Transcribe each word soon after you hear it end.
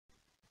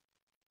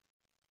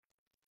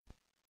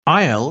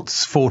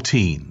IELTS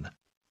 14,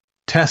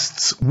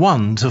 Tests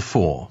 1 to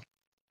 4.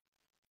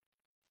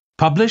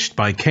 Published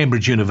by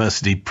Cambridge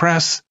University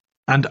Press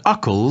and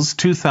Uckles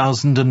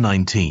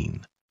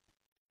 2019.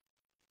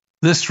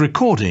 This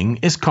recording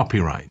is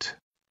copyright.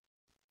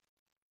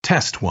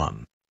 Test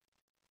 1.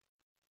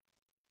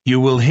 You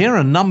will hear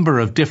a number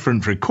of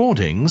different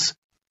recordings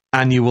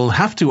and you will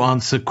have to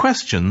answer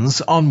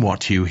questions on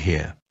what you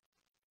hear.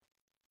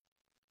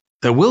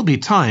 There will be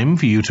time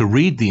for you to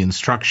read the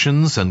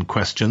instructions and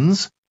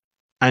questions,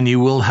 and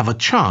you will have a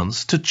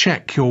chance to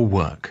check your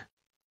work.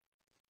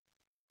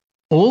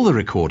 All the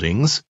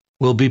recordings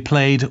will be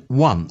played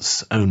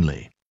once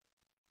only.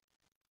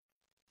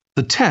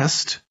 The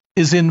test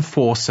is in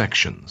 4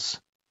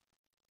 sections.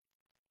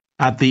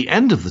 At the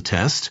end of the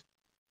test,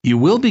 you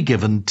will be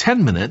given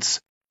 10 minutes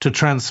to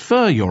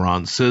transfer your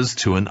answers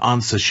to an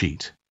answer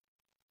sheet.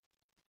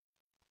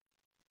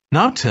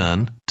 Now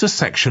turn to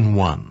Section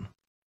 1.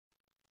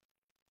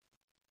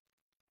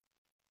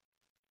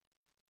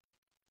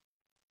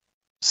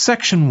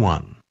 Section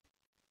 1.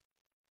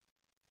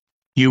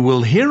 You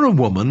will hear a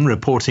woman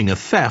reporting a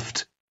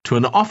theft to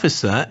an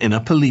officer in a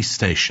police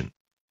station.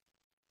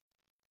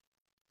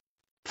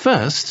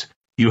 First,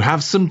 you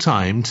have some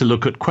time to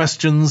look at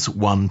questions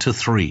 1 to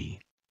 3.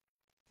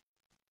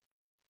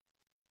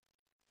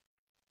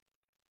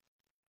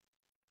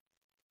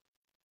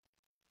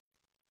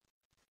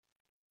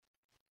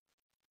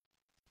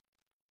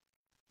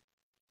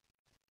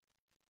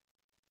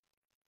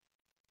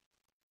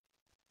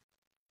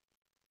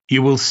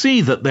 You will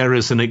see that there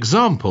is an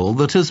example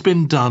that has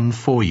been done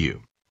for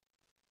you.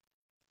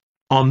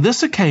 On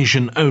this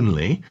occasion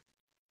only,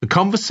 the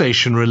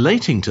conversation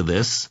relating to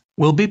this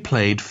will be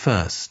played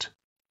first.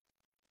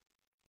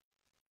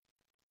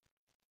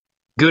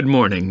 Good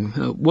morning.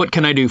 What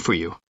can I do for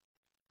you?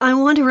 I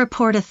want to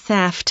report a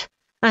theft.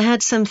 I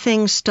had some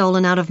things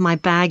stolen out of my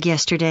bag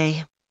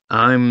yesterday.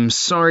 I'm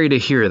sorry to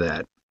hear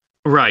that.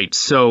 Right,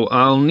 so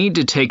I'll need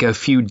to take a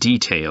few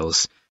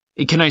details.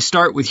 Can I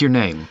start with your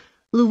name?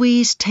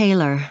 Louise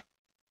Taylor.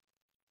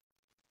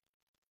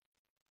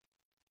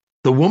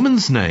 The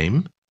woman's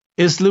name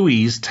is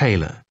Louise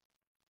Taylor.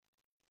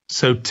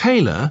 So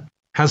Taylor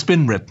has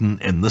been written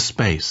in the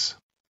space.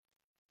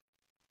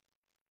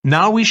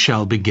 Now we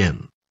shall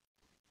begin.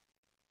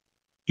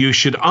 You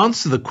should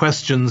answer the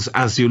questions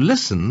as you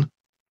listen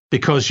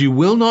because you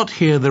will not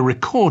hear the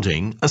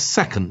recording a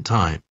second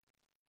time.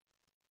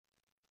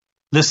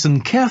 Listen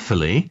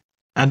carefully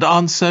and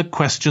answer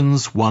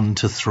questions 1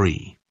 to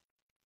 3.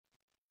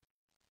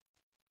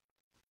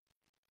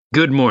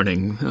 Good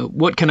morning.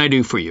 What can I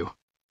do for you?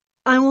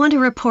 I want to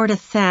report a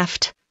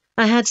theft.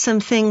 I had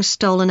some things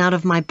stolen out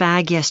of my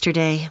bag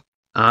yesterday.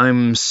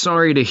 I'm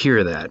sorry to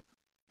hear that.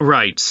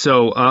 Right,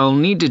 so I'll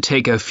need to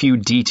take a few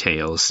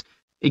details.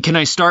 Can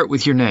I start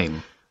with your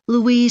name?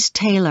 Louise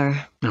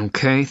Taylor.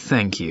 Okay,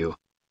 thank you.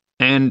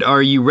 And are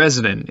you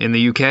resident in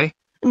the UK?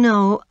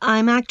 No,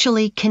 I'm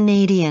actually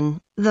Canadian,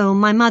 though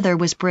my mother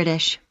was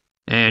British.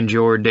 And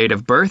your date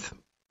of birth?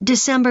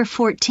 December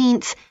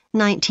 14th,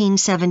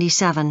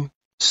 1977.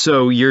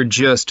 So you're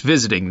just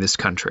visiting this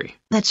country?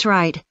 That's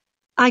right.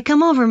 I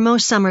come over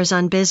most summers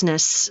on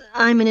business.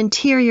 I'm an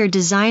interior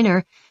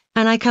designer,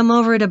 and I come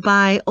over to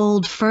buy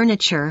old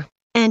furniture,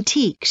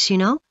 antiques, you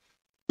know.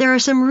 There are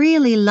some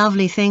really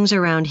lovely things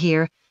around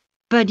here,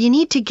 but you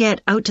need to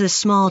get out to the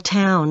small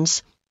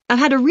towns. I've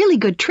had a really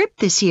good trip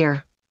this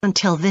year,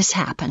 until this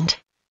happened.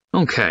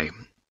 Okay.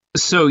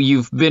 So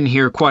you've been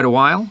here quite a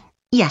while?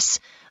 Yes,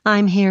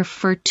 I'm here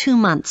for 2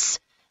 months.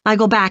 I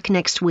go back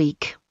next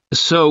week.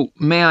 So,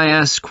 may I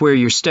ask where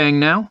you're staying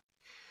now?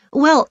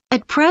 Well,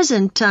 at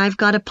present, I've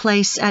got a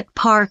place at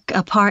Park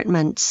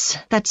Apartments.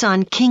 That's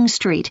on King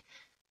Street.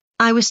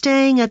 I was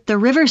staying at the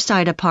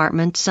Riverside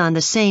Apartments on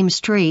the same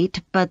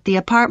street, but the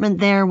apartment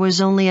there was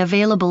only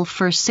available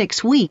for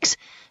 6 weeks,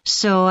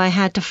 so I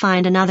had to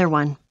find another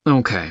one.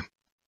 Okay.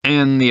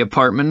 And the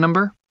apartment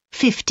number?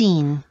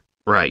 15.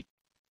 Right.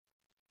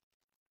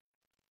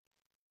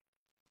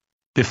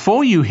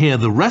 Before you hear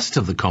the rest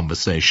of the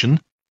conversation,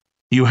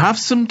 you have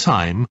some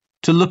time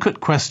to look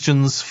at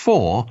questions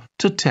 4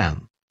 to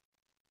 10.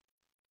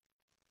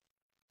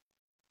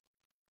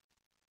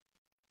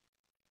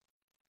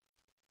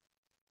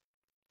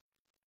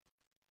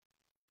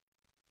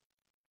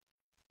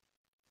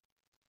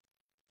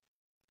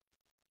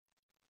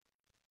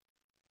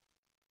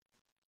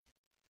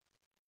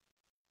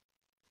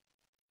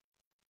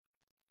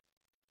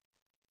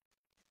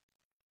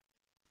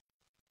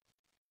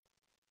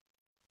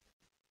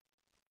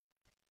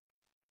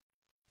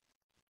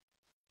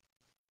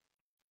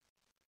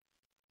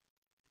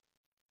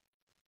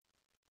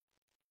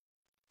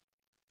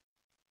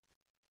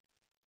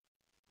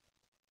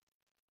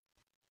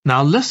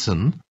 Now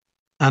listen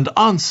and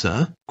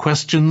answer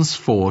questions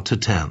 4 to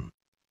 10.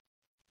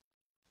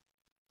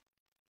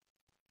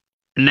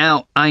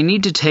 Now, I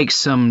need to take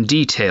some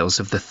details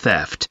of the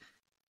theft.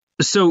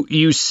 So,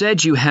 you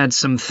said you had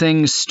some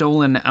things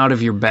stolen out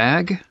of your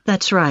bag?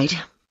 That's right.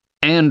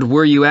 And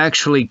were you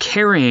actually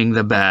carrying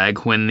the bag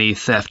when the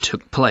theft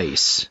took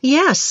place?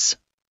 Yes.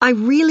 I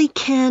really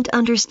can't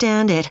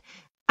understand it.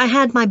 I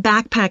had my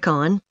backpack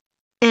on,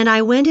 and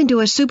I went into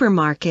a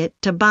supermarket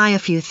to buy a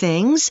few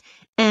things,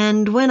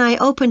 and when I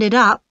opened it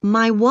up,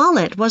 my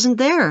wallet wasn't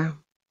there.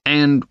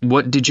 And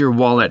what did your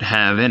wallet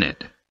have in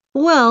it?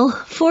 Well,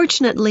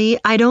 fortunately,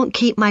 I don't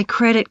keep my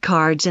credit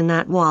cards in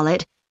that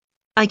wallet.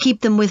 I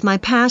keep them with my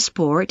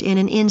passport in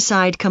an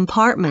inside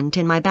compartment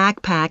in my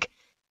backpack,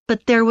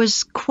 but there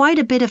was quite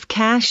a bit of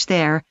cash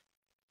there,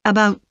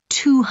 about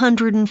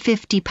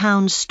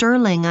 £250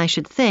 sterling, I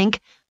should think.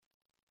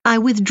 I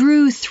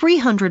withdrew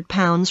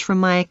 £300 from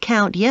my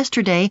account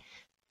yesterday,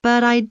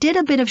 but I did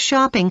a bit of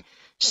shopping,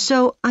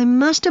 so I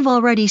must have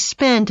already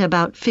spent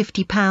about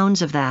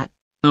 £50 of that.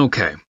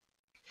 Okay.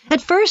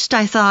 At first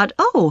I thought,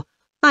 oh,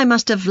 I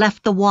must have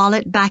left the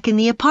wallet back in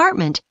the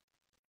apartment.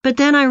 But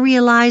then I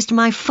realized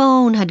my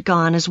phone had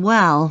gone as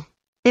well.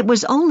 It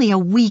was only a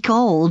week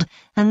old,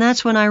 and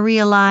that's when I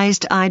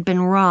realized I'd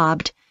been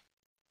robbed.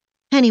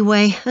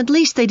 Anyway, at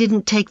least they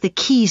didn't take the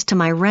keys to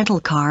my rental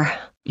car.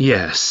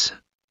 Yes.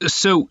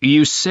 So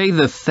you say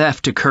the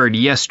theft occurred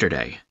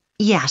yesterday?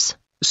 Yes.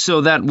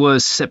 So that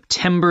was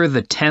September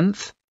the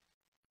 10th?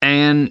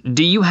 And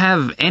do you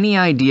have any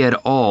idea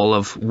at all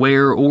of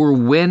where or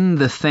when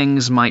the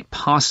things might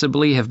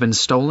possibly have been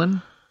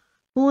stolen?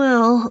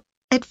 Well,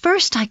 at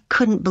first I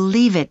couldn't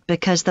believe it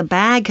because the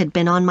bag had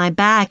been on my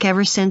back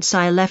ever since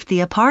I left the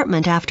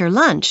apartment after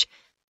lunch.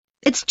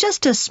 It's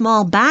just a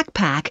small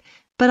backpack,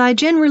 but I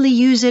generally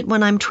use it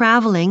when I'm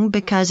traveling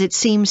because it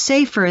seems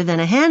safer than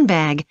a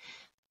handbag.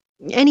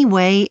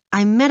 Anyway,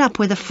 I met up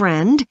with a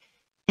friend,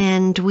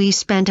 and we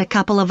spent a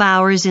couple of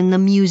hours in the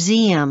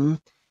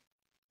museum.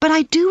 But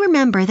I do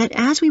remember that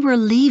as we were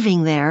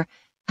leaving there,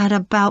 at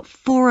about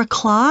 4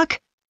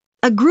 o'clock,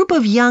 a group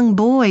of young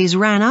boys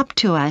ran up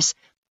to us,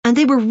 and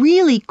they were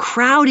really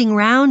crowding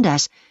round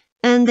us,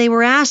 and they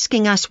were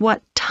asking us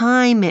what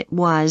time it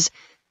was.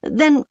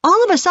 Then,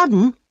 all of a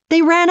sudden,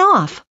 they ran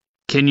off.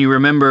 Can you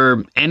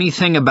remember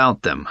anything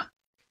about them?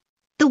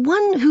 The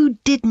one who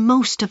did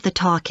most of the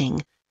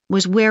talking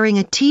was wearing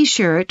a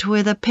T-shirt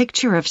with a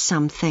picture of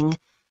something.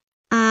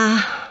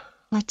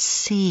 Let's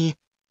see.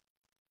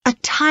 A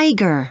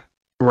tiger.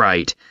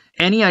 Right.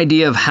 Any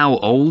idea of how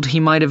old he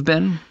might have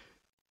been?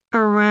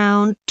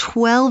 Around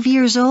 12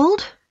 years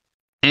old?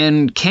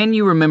 And can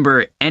you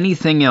remember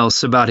anything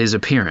else about his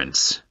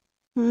appearance?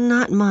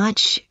 Not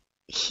much.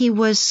 He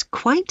was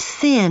quite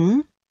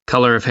thin.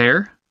 Color of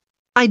hair?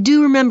 I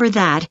do remember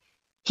that.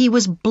 He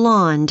was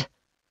blonde.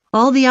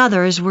 All the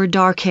others were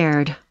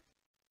dark-haired.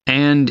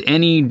 And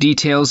any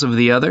details of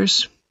the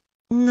others?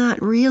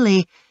 Not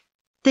really.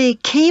 They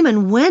came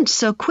and went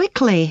so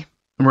quickly.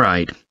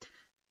 Right.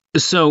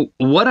 So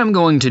what I'm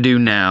going to do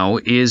now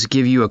is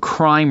give you a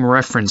crime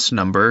reference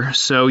number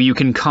so you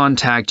can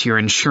contact your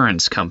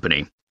insurance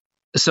company.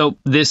 So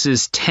this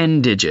is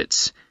 10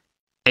 digits.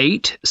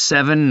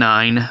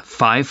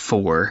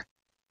 87954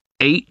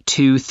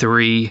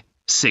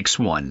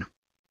 82361.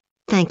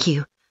 Thank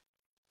you.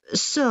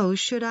 So,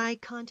 should I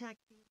contact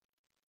you?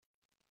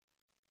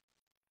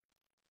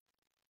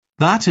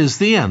 That is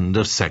the end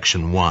of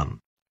section 1.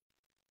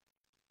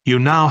 You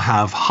now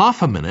have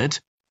half a minute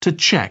to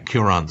check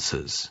your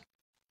answers.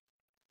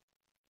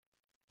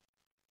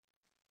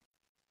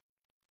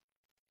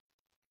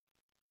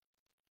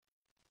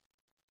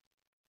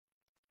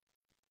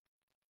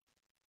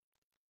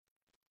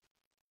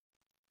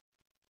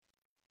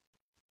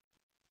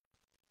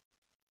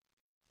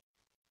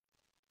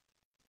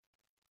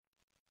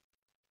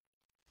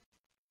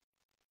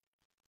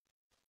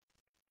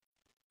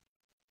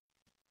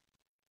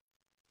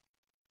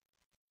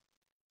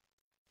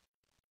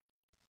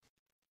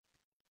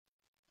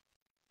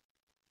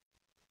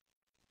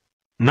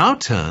 Now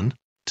turn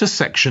to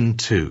section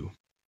 2.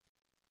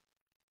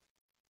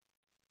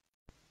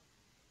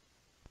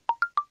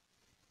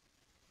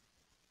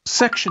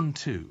 Section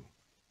 2.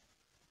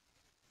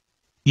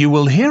 You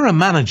will hear a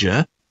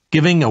manager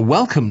giving a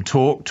welcome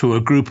talk to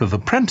a group of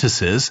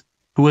apprentices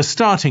who are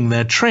starting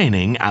their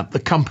training at the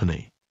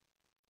company.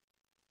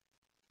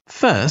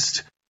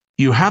 First,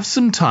 you have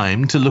some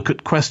time to look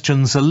at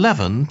questions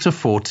 11 to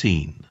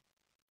 14.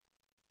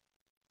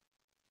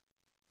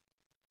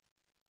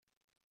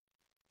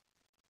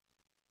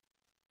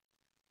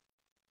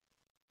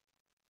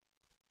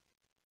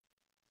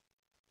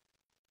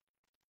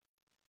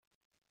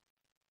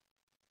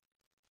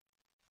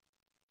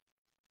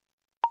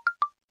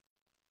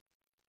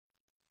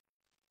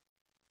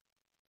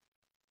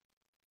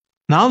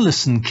 Now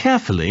listen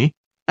carefully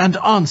and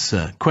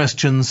answer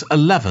questions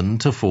 11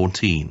 to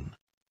 14.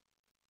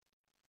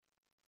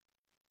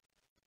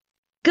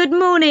 Good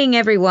morning,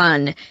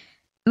 everyone.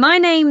 My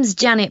name's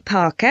Janet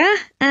Parker,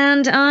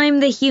 and I'm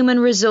the Human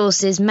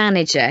Resources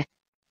Manager.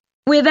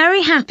 We're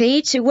very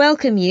happy to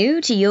welcome you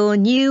to your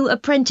new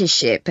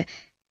apprenticeship.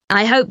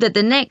 I hope that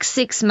the next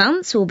 6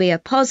 months will be a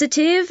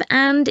positive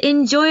and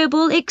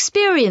enjoyable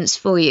experience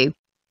for you.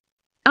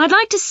 I'd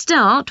like to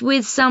start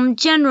with some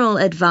general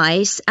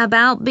advice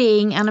about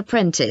being an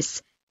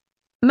apprentice.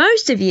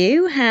 Most of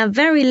you have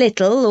very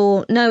little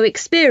or no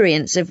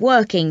experience of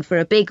working for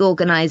a big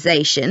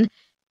organisation,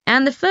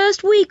 and the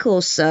first week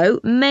or so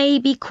may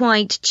be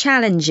quite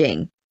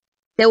challenging.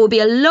 There will be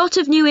a lot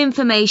of new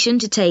information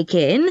to take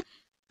in,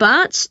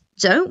 but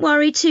don't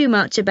worry too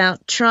much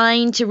about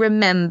trying to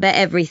remember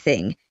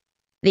everything.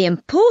 The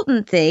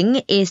important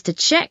thing is to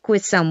check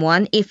with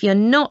someone if you're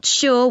not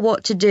sure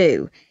what to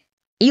do.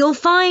 You'll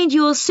find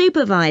your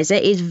supervisor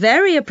is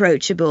very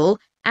approachable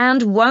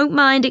and won't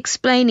mind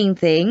explaining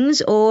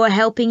things or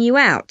helping you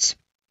out.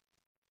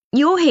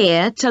 You're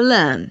here to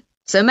learn,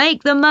 so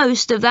make the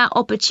most of that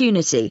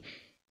opportunity.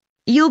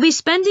 You'll be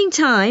spending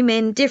time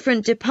in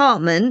different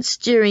departments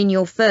during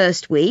your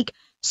first week,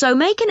 so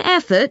make an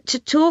effort to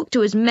talk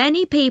to as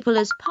many people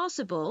as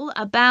possible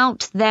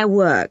about their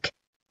work.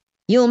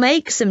 You'll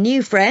make some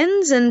new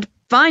friends and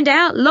find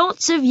out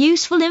lots of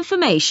useful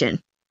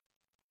information.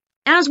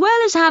 As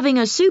well as having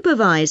a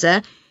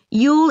supervisor,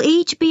 you'll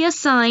each be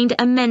assigned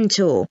a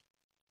mentor.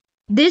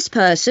 This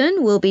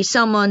person will be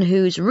someone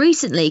who's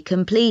recently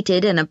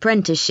completed an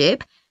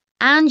apprenticeship,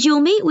 and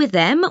you'll meet with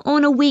them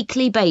on a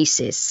weekly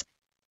basis.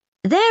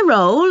 Their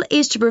role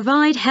is to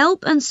provide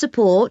help and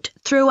support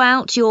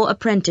throughout your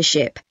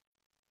apprenticeship.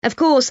 Of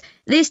course,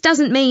 this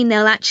doesn't mean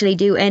they'll actually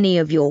do any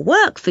of your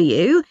work for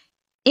you.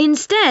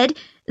 Instead,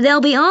 they'll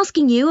be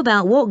asking you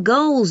about what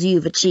goals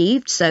you've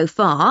achieved so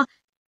far,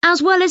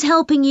 as well as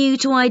helping you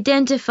to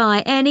identify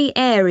any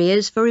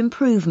areas for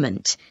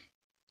improvement.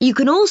 You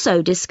can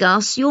also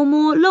discuss your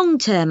more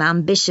long-term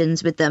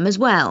ambitions with them as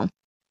well.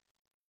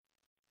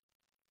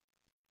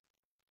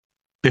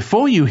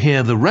 Before you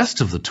hear the rest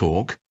of the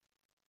talk,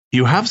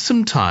 you have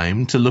some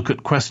time to look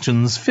at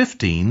questions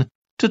 15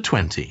 to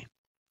 20.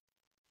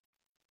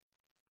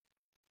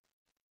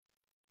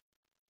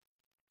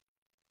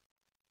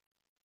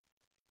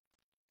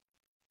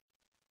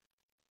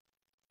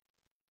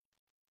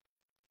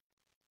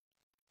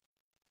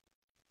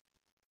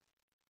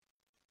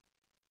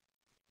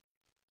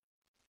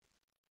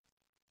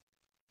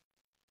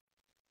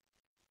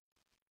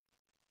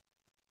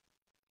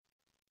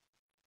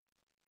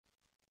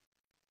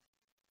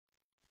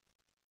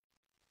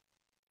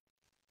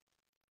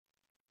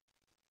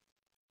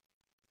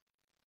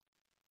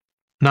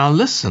 Now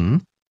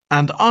listen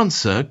and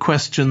answer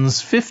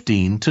questions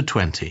 15 to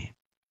 20.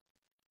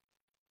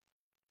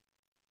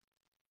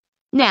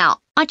 Now,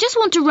 I just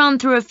want to run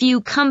through a few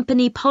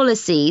company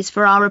policies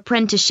for our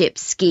apprenticeship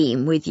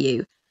scheme with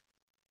you.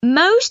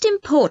 Most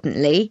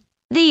importantly,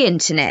 the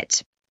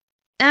internet.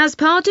 As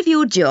part of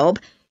your job,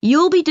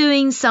 you'll be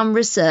doing some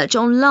research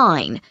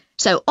online,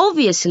 so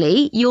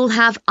obviously you'll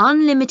have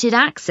unlimited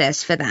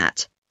access for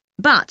that.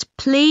 But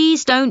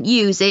please don't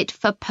use it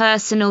for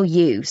personal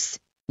use.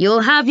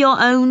 You'll have your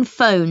own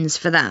phones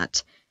for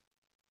that.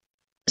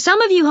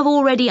 Some of you have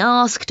already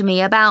asked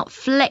me about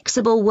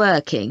flexible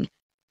working.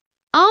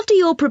 After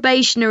your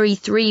probationary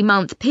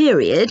 3-month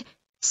period,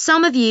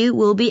 some of you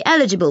will be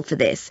eligible for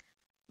this,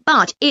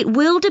 but it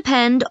will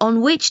depend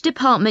on which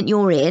department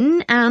you're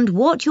in and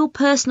what your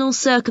personal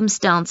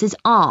circumstances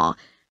are,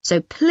 so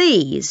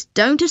please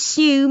don't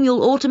assume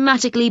you'll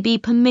automatically be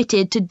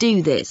permitted to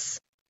do this.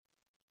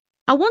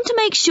 I want to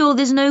make sure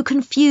there's no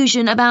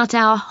confusion about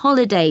our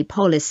holiday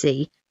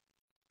policy.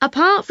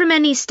 Apart from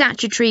any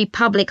statutory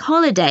public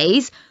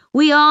holidays,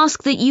 we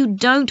ask that you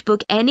don't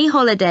book any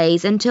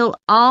holidays until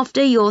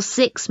after your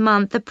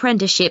 6-month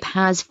apprenticeship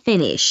has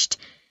finished.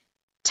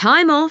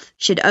 Time off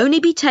should only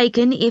be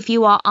taken if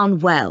you are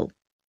unwell.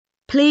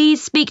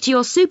 Please speak to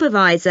your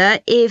supervisor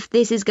if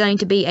this is going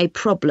to be a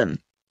problem.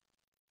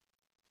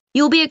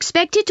 You'll be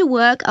expected to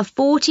work a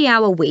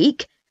 40-hour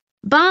week,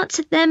 but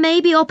there may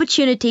be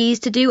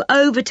opportunities to do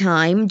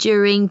overtime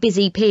during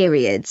busy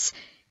periods.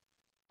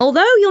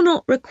 Although you're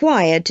not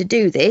required to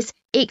do this,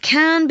 it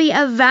can be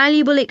a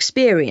valuable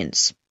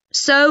experience,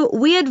 so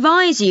we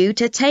advise you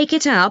to take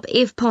it up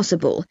if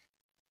possible.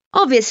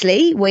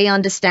 Obviously, we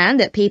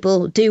understand that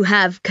people do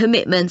have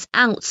commitments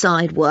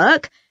outside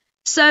work,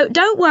 so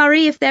don't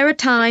worry if there are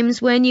times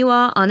when you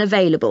are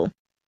unavailable.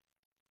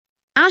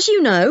 As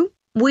you know,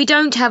 we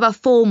don't have a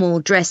formal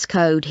dress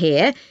code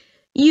here.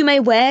 You may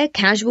wear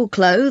casual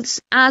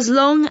clothes as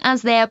long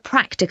as they're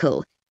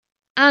practical.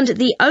 And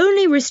the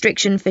only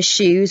restriction for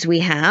shoes we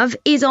have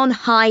is on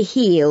high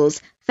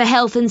heels for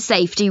health and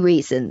safety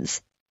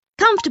reasons.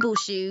 Comfortable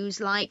shoes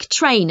like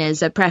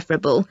trainers are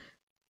preferable.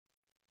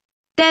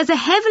 There's a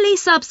heavily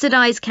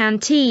subsidised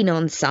canteen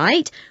on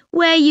site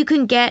where you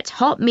can get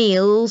hot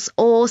meals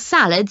or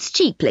salads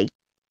cheaply.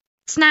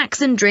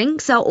 Snacks and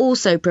drinks are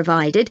also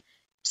provided,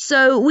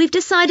 so we've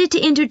decided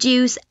to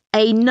introduce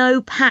a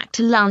no-packed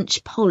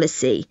lunch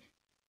policy.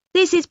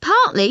 This is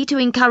partly to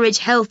encourage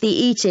healthy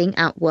eating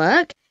at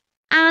work,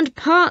 and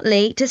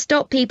partly to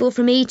stop people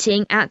from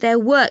eating at their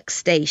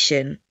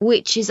workstation,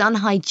 which is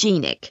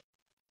unhygienic.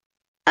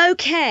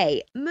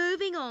 Okay,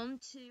 moving on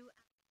to...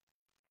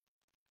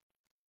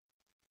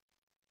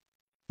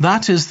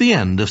 That is the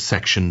end of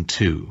section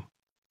 2.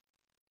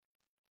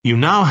 You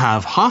now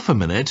have half a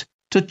minute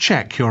to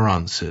check your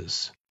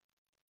answers.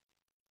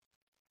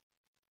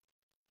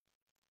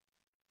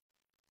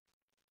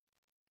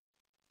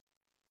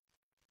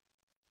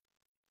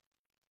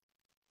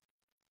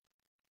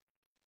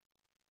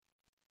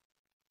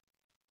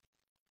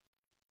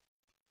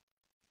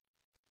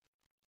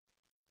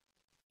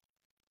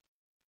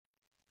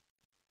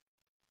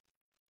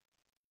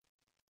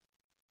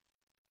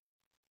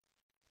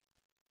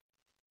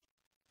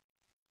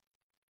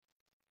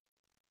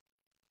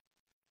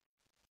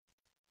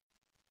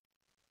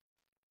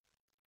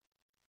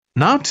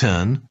 Now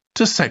turn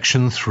to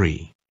Section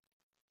 3.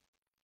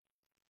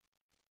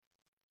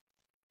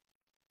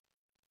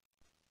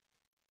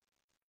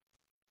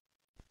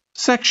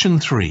 Section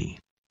 3.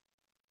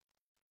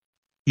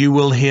 You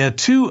will hear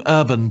two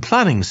urban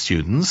planning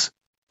students,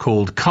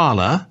 called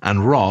Carla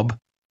and Rob,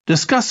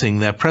 discussing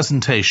their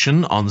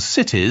presentation on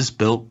cities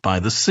built by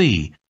the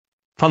sea,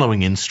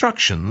 following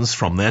instructions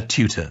from their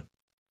tutor.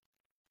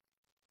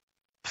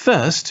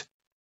 First,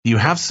 you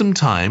have some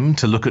time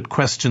to look at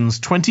questions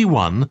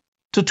 21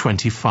 to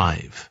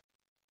 25.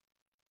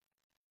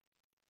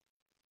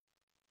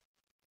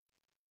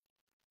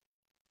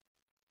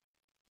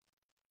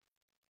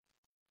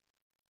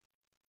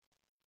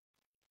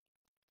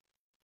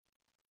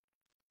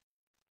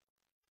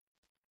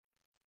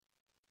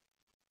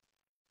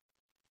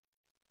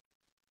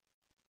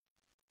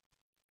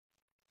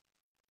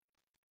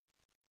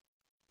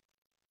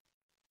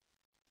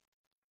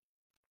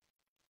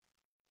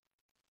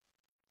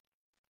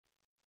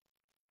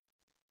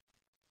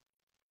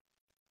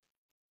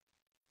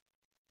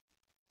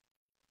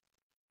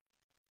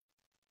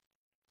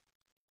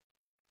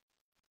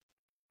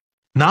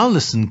 Now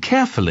listen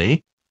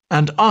carefully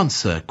and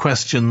answer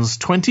questions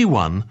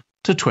 21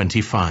 to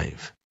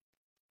 25.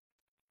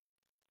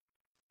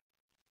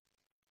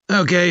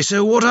 Okay,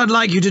 so what I'd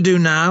like you to do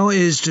now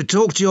is to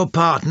talk to your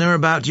partner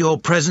about your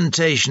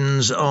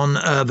presentations on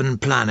urban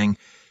planning.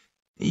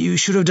 You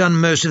should have done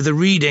most of the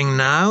reading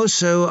now,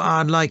 so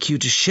I'd like you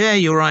to share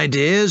your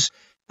ideas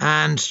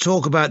and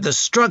talk about the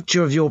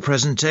structure of your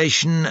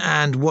presentation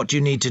and what you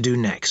need to do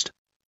next.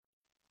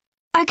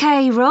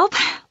 OK, Rob,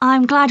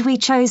 I'm glad we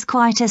chose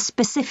quite a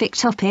specific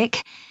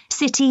topic,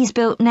 cities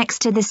built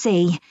next to the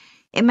sea.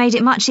 It made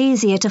it much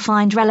easier to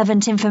find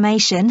relevant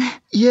information.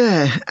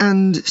 Yeah,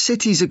 and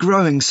cities are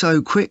growing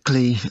so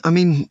quickly. I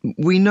mean,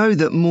 we know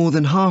that more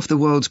than half the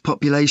world's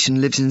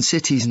population lives in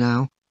cities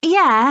now.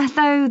 Yeah,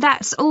 though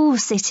that's all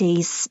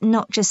cities,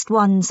 not just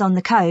ones on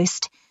the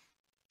coast.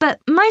 But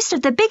most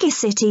of the biggest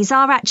cities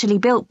are actually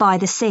built by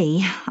the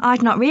sea.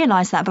 I'd not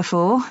realised that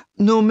before.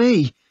 Nor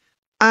me.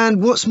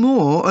 And what's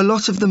more, a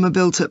lot of them are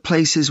built at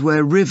places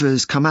where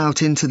rivers come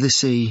out into the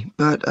sea,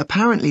 but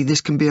apparently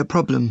this can be a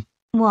problem.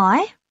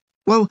 Why?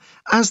 Well,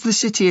 as the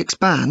city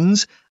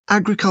expands,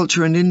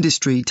 agriculture and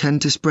industry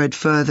tend to spread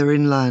further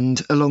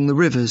inland along the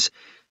rivers,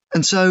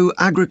 and so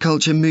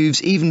agriculture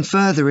moves even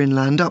further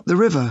inland up the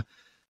river.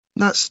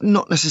 That's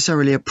not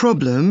necessarily a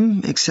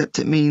problem, except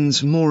it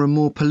means more and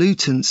more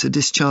pollutants are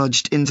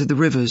discharged into the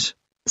rivers.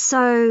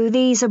 So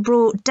these are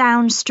brought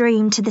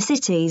downstream to the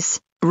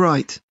cities?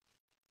 Right.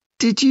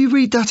 Did you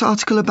read that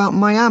article about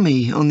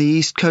Miami on the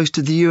east coast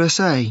of the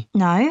USA?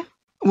 No.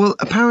 Well,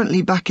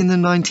 apparently back in the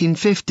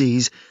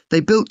 1950s,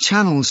 they built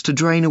channels to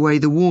drain away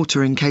the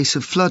water in case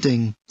of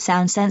flooding.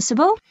 Sounds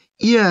sensible.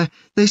 Yeah,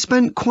 they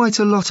spent quite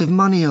a lot of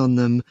money on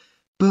them,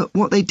 but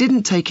what they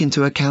didn't take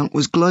into account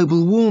was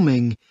global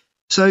warming.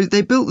 So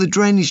they built the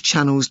drainage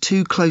channels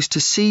too close to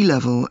sea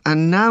level,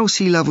 and now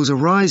sea levels are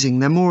rising,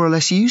 they're more or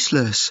less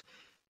useless.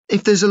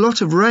 If there's a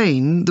lot of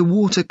rain, the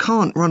water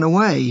can't run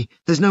away.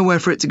 There's nowhere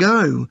for it to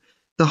go.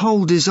 The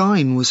whole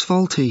design was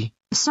faulty.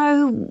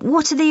 So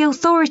what are the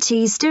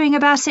authorities doing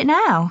about it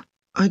now?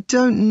 I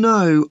don't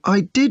know. I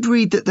did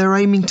read that they're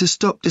aiming to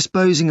stop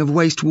disposing of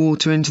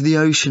wastewater into the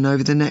ocean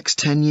over the next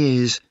 10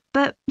 years.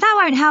 But that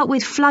won't help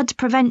with flood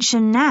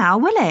prevention now,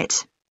 will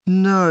it?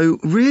 No,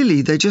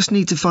 really, they just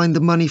need to find the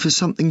money for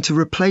something to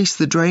replace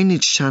the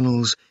drainage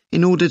channels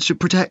in order to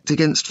protect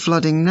against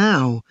flooding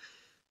now.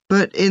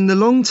 But in the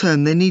long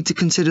term, they need to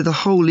consider the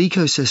whole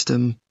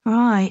ecosystem.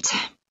 Right.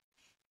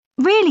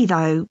 Really,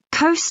 though,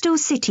 coastal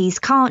cities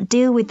can't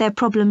deal with their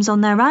problems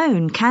on their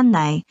own, can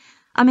they?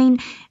 I mean,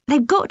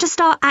 they've got to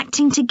start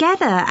acting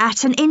together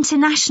at an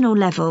international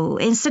level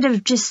instead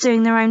of just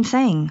doing their own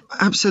thing.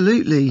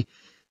 Absolutely.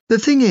 The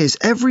thing is,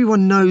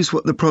 everyone knows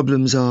what the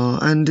problems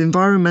are, and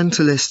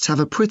environmentalists have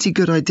a pretty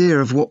good idea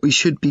of what we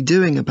should be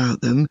doing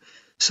about them,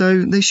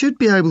 so they should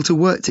be able to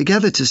work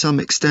together to some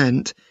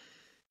extent.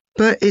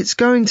 But it's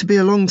going to be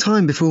a long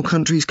time before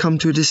countries come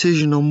to a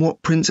decision on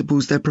what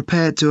principles they're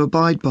prepared to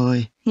abide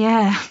by.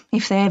 Yeah,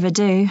 if they ever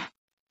do.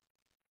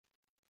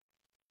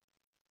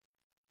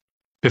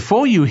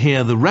 Before you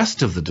hear the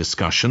rest of the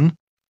discussion,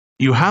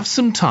 you have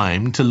some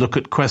time to look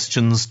at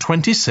questions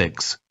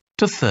 26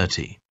 to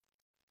 30.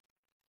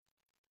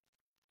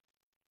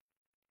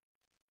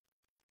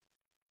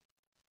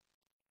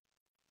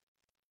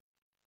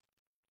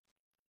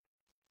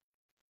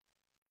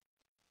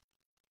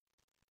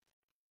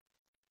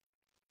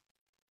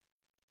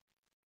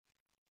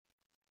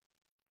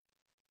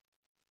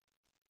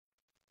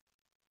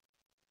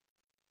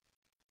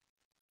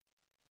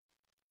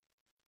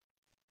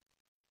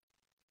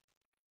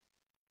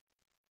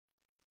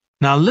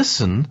 Now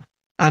listen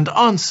and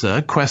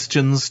answer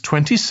questions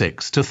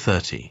 26 to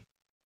 30.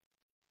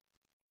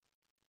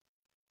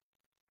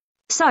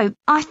 So,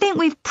 I think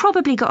we've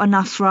probably got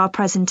enough for our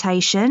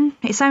presentation.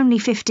 It's only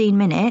 15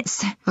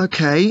 minutes.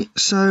 OK,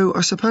 so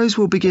I suppose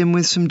we'll begin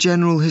with some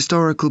general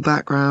historical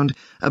background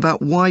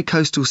about why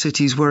coastal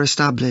cities were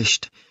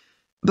established.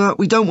 but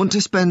we don't want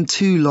to spend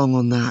too long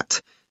on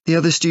that. The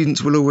other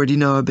students will already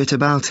know a bit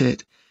about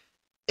it.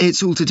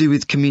 It's all to do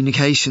with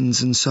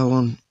communications and so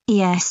on.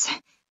 Yes.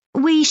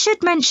 We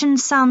should mention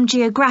some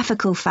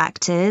geographical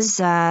factors,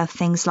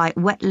 things like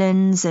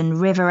wetlands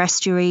and river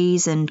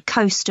estuaries and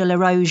coastal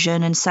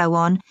erosion and so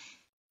on.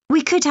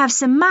 We could have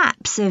some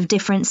maps of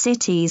different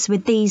cities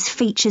with these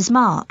features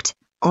marked.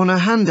 On a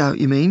handout,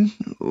 you mean?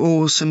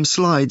 Or some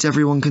slides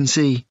everyone can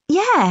see?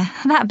 Yeah,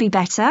 that'd be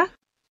better.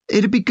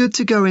 It'd be good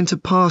to go into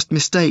past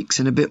mistakes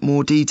in a bit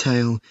more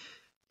detail.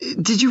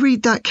 Did you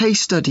read that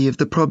case study of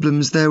the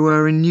problems there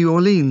were in New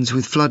Orleans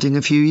with flooding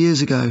a few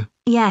years ago?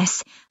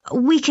 Yes,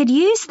 we could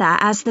use that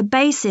as the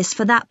basis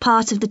for that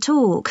part of the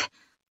talk.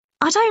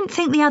 I don't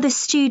think the other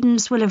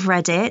students will have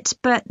read it,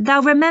 but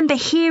they'll remember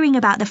hearing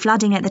about the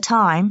flooding at the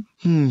time.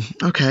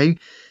 OK.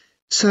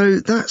 So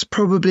that's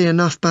probably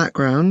enough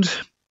background.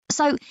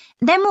 So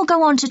then we'll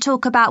go on to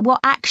talk about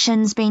what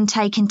action's been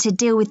taken to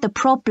deal with the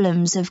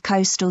problems of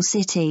coastal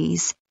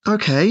cities.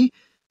 OK.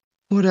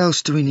 What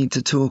else do we need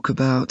to talk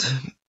about?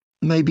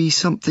 Maybe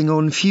something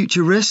on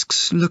future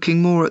risks,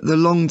 looking more at the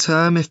long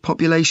term if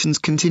populations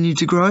continue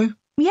to grow?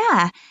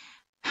 Yeah,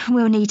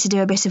 we'll need to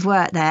do a bit of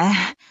work there.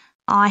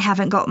 I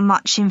haven't got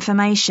much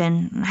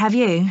information, have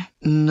you?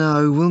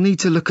 No, we'll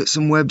need to look at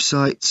some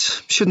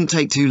websites. Shouldn't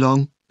take too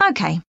long.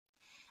 OK.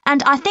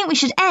 And I think we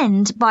should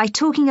end by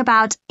talking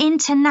about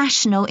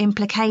international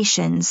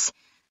implications.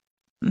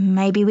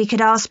 Maybe we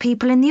could ask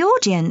people in the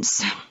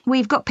audience.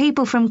 We've got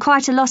people from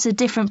quite a lot of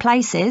different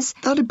places.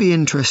 That'd be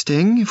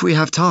interesting, if we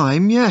have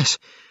time, yes.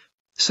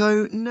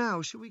 So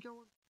now, shall we go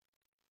on?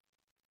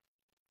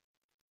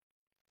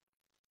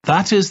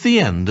 That is the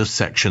end of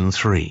section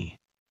 3.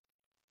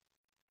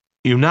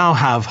 You now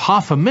have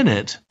half a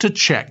minute to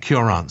check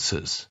your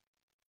answers.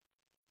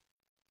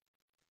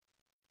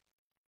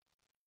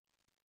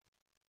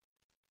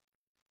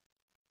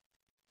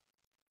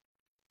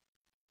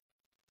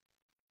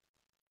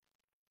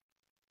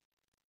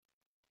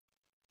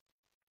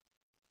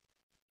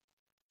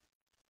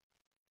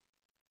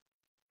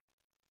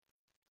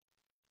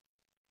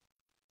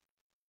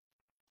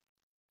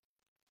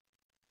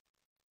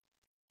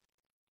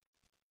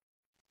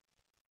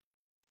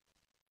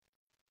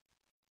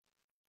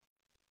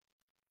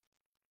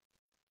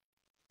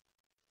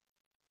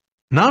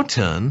 Now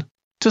turn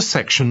to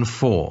section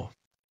 4.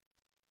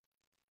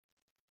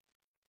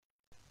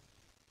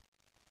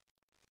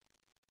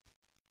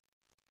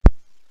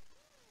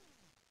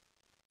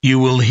 You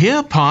will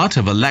hear part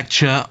of a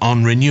lecture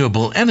on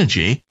renewable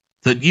energy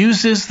that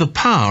uses the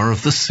power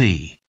of the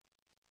sea.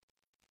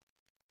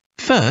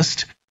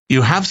 First,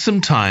 you have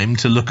some time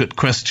to look at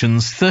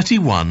questions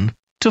 31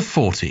 to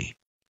 40.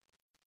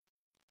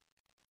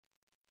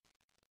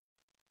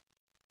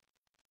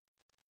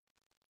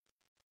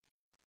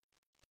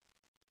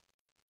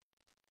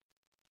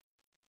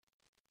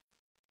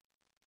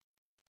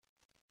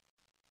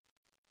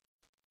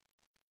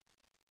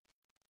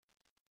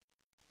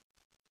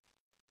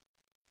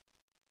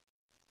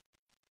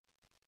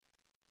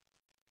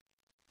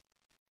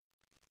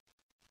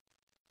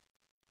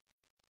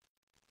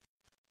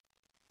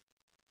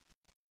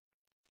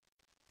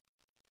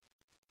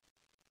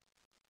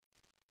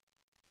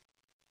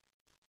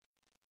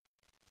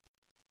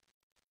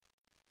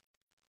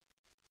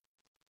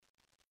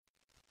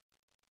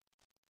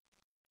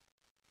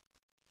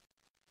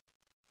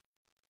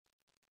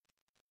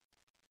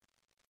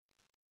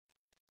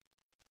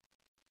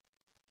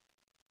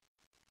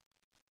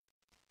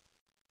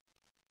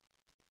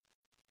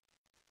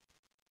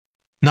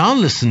 Now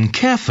listen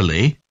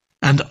carefully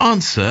and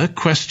answer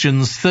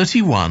questions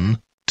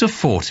 31 to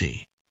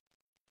 40.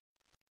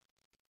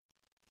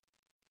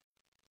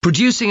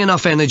 Producing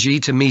enough energy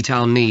to meet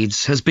our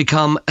needs has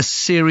become a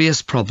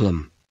serious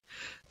problem.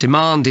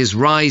 Demand is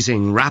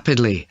rising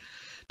rapidly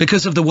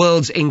because of the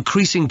world's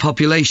increasing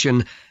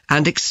population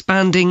and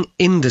expanding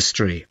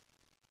industry.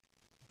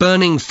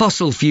 Burning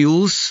fossil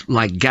fuels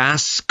like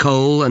gas,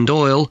 coal and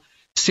oil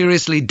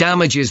seriously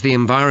damages the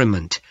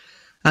environment,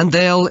 and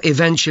they'll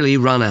eventually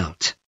run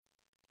out.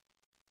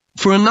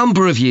 For a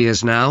number of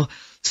years now,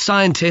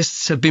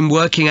 scientists have been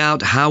working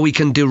out how we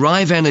can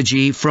derive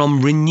energy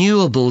from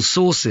renewable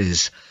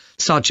sources,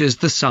 such as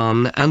the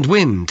sun and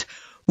wind,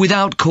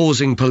 without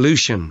causing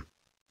pollution.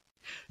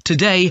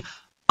 Today,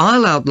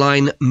 I'll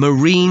outline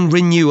marine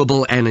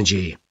renewable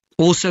energy,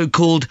 also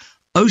called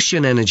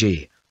ocean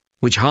energy,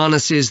 which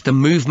harnesses the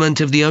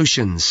movement of the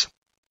oceans.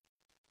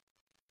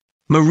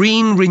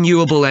 Marine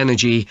renewable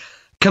energy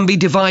can be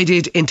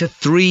divided into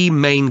 3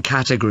 main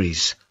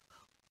categories: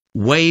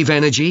 wave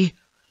energy,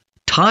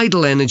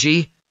 tidal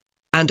energy,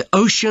 and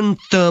ocean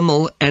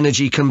thermal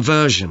energy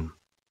conversion.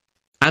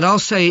 And I'll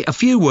say a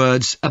few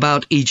words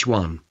about each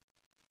one.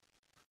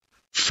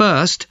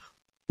 First,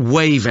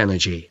 wave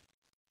energy.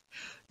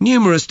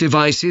 Numerous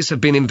devices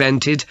have been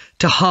invented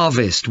to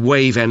harvest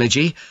wave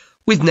energy,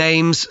 with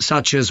names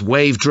such as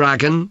Wave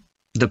Dragon,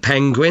 the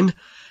Penguin,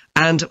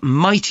 and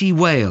Mighty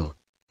Whale.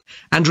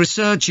 And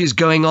research is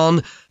going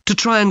on to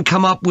try and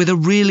come up with a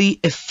really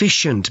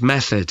efficient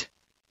method.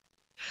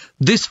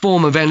 This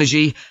form of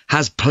energy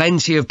has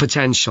plenty of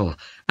potential,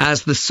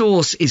 as the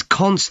source is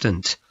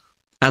constant,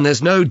 and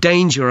there's no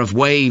danger of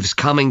waves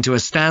coming to a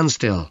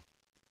standstill.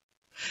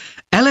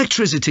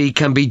 Electricity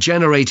can be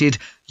generated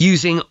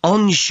using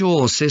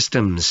onshore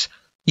systems,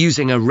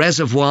 using a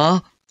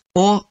reservoir,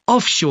 or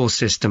offshore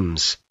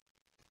systems.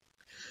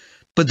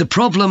 But the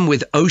problem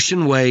with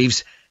ocean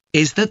waves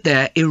is that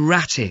they're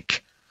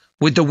erratic,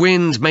 with the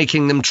wind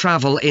making them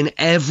travel in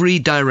every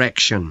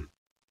direction.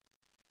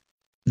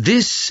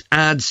 This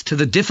adds to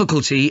the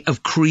difficulty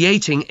of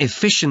creating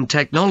efficient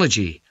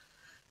technology.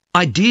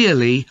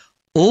 Ideally,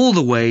 all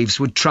the waves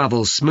would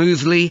travel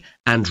smoothly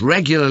and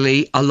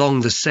regularly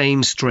along the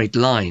same straight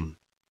line.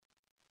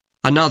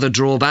 Another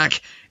drawback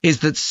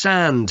is that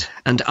sand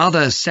and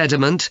other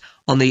sediment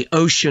on the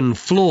ocean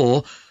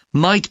floor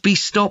might be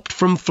stopped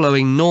from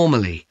flowing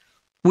normally,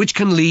 which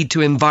can lead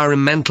to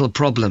environmental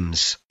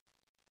problems.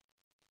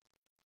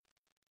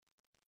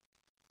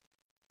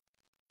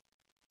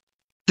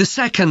 The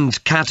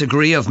second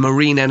category of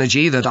marine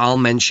energy that I'll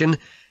mention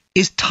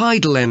is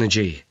tidal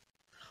energy.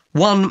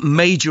 One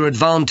major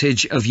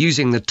advantage of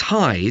using the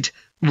tide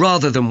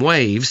rather than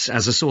waves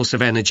as a source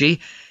of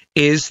energy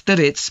is that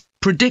it's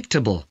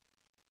predictable.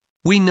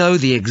 We know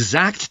the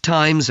exact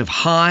times of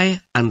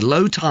high and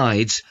low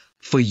tides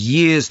for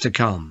years to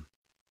come.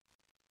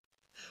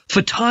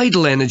 For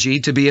tidal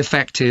energy to be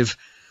effective,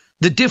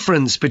 the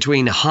difference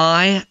between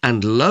high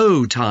and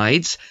low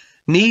tides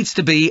needs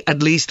to be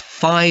at least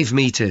 5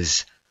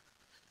 meters,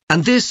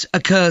 and this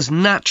occurs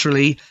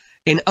naturally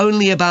in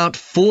only about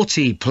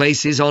 40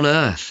 places on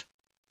Earth.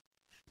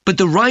 But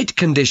the right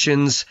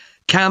conditions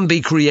can be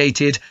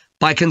created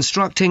by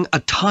constructing a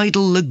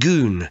tidal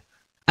lagoon,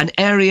 an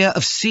area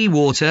of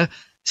seawater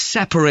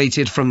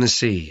separated from the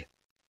sea.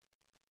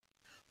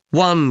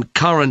 One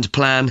current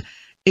plan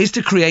is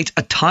to create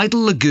a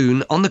tidal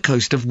lagoon on the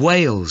coast of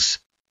Wales.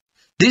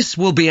 This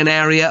will be an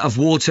area of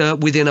water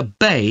within a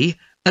bay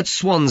at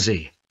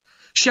Swansea,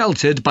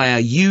 sheltered by a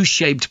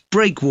U-shaped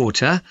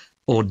breakwater,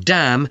 or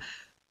dam,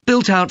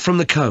 built out from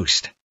the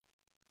coast.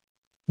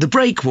 The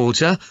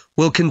breakwater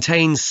will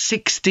contain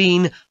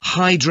 16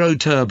 hydro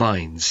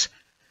turbines,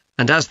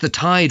 and as the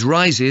tide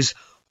rises,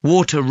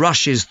 water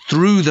rushes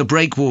through the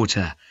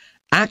breakwater,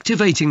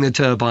 activating the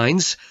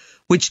turbines,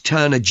 which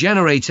turn a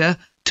generator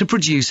to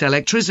produce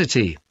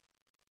electricity.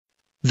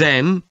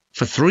 Then,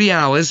 for 3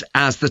 hours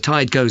as the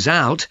tide goes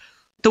out,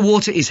 the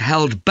water is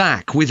held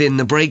back within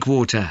the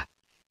breakwater,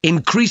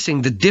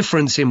 increasing the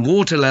difference in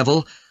water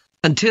level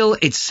until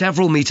it's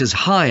several meters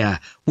higher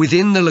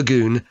within the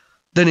lagoon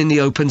than in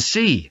the open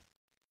sea.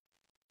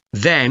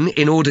 Then,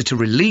 in order to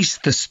release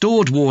the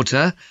stored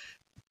water,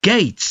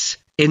 gates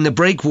in the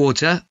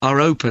breakwater are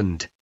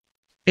opened.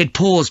 It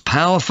pours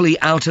powerfully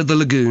out of the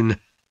lagoon,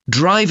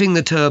 driving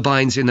the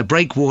turbines in the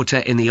breakwater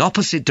in the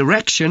opposite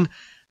direction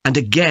and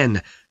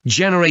again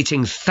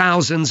generating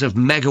thousands of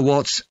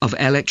megawatts of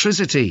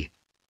electricity.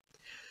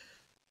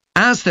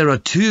 As there are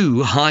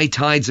 2 high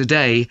tides a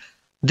day,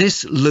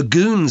 this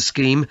lagoon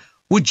scheme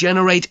would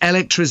generate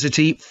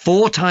electricity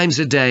 4 times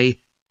a day,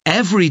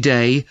 every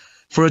day,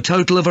 for a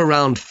total of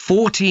around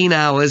 14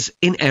 hours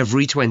in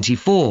every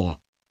 24,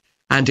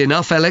 and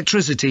enough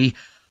electricity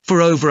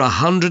for over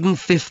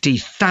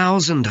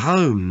 150,000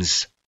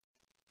 homes.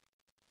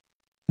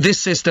 This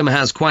system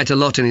has quite a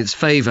lot in its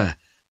favour.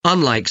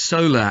 Unlike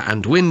solar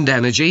and wind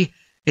energy,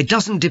 it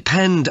doesn't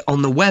depend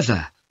on the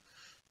weather.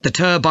 The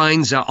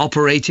turbines are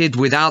operated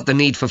without the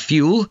need for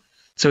fuel,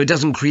 so it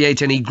doesn't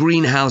create any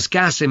greenhouse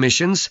gas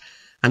emissions,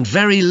 and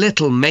very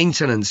little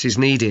maintenance is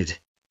needed.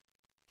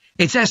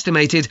 It's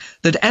estimated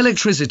that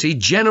electricity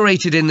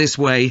generated in this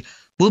way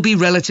will be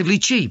relatively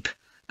cheap,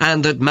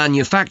 and that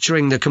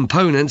manufacturing the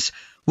components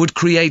would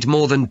create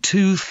more than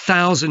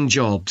 2,000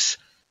 jobs,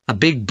 a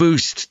big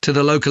boost to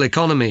the local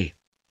economy.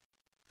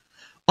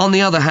 On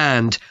the other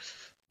hand,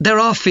 there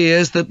are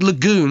fears that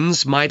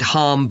lagoons might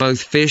harm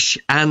both fish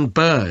and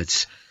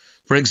birds,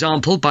 for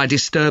example by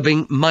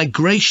disturbing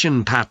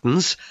migration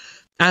patterns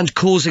and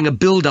causing a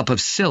build-up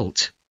of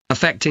silt,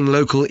 affecting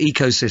local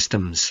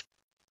ecosystems.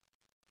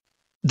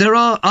 There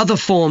are other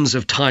forms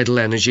of tidal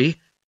energy,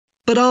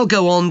 but I'll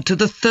go on to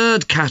the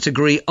third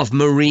category of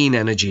marine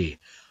energy,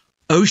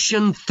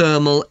 ocean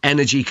thermal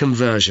energy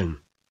conversion.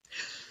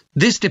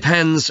 This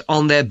depends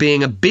on there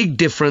being a big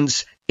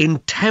difference in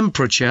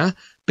temperature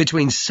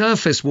between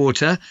surface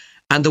water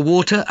and the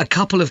water a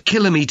couple of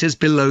kilometres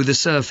below the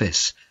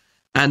surface,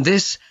 and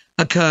this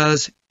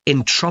occurs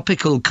in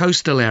tropical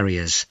coastal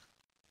areas.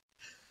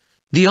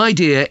 The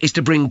idea is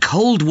to bring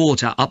cold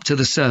water up to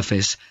the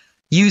surface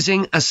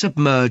using a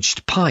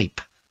submerged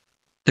pipe.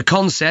 The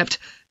concept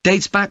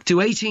dates back to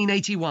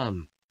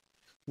 1881,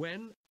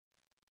 when...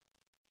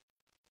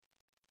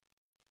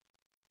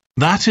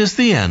 That is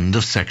the end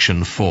of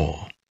section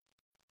 4.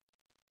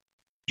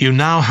 You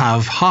now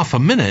have half a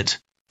minute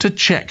to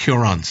check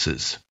your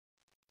answers.